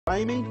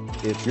Ramey,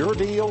 it's your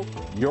deal,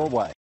 your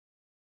way.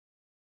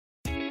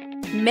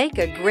 Make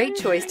a great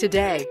choice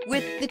today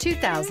with the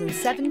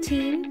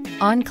 2017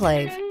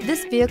 Enclave.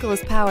 This vehicle is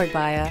powered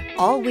by a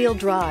all-wheel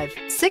drive,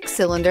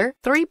 6-cylinder,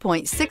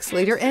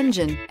 3.6-liter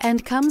engine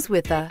and comes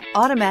with a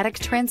automatic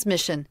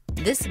transmission.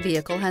 This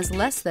vehicle has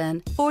less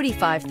than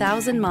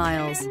 45,000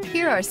 miles.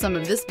 Here are some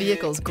of this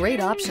vehicle's great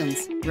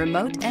options: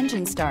 remote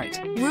engine start,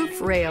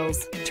 roof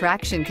rails,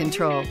 traction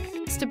control,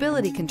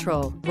 stability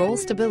control, roll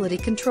stability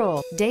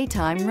control,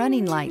 daytime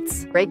running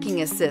lights,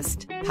 braking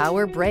assist,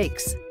 power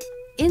brakes.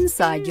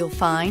 Inside you'll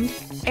find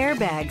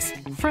airbags,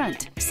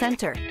 front,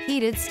 center,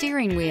 heated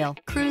steering wheel,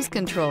 cruise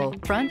control,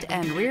 front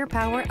and rear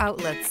power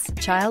outlets,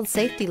 child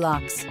safety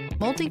locks,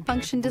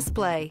 multifunction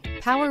display,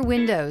 power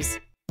windows,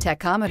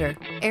 tachometer,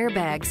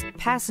 airbags,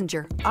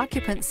 passenger,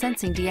 occupant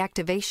sensing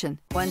deactivation,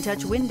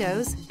 one-touch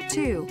windows,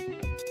 too.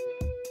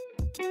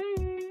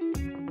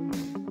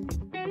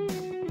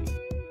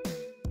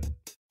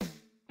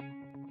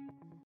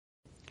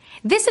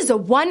 This is a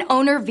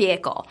one-owner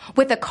vehicle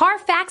with a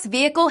Carfax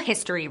Vehicle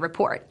History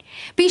Report.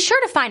 Be sure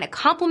to find a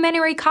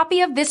complimentary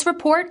copy of this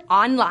report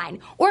online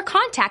or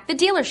contact the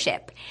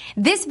dealership.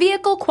 This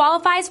vehicle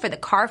qualifies for the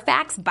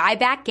Carfax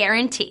Buyback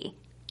Guarantee.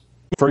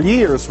 For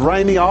years,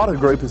 Ramey Auto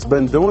Group has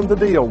been doing the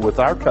deal with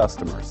our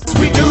customers.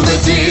 We do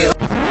the deal.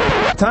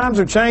 Times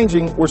are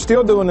changing. We're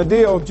still doing the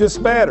deal,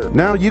 just better.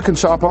 Now you can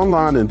shop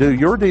online and do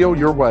your deal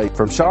your way,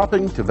 from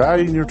shopping to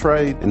valuing your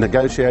trade and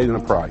negotiating a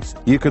price.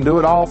 You can do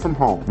it all from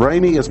home.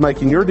 Ramey is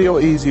making your deal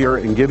easier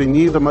and giving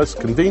you the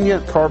most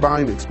convenient car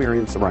buying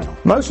experience around.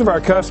 Most of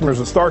our customers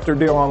that start their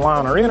deal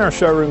online are in our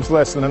showrooms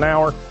less than an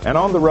hour and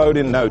on the road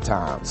in no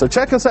time. So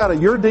check us out at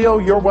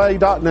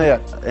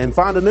yourdealyourway.net and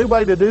find a new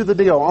way to do the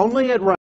deal only at Ramey.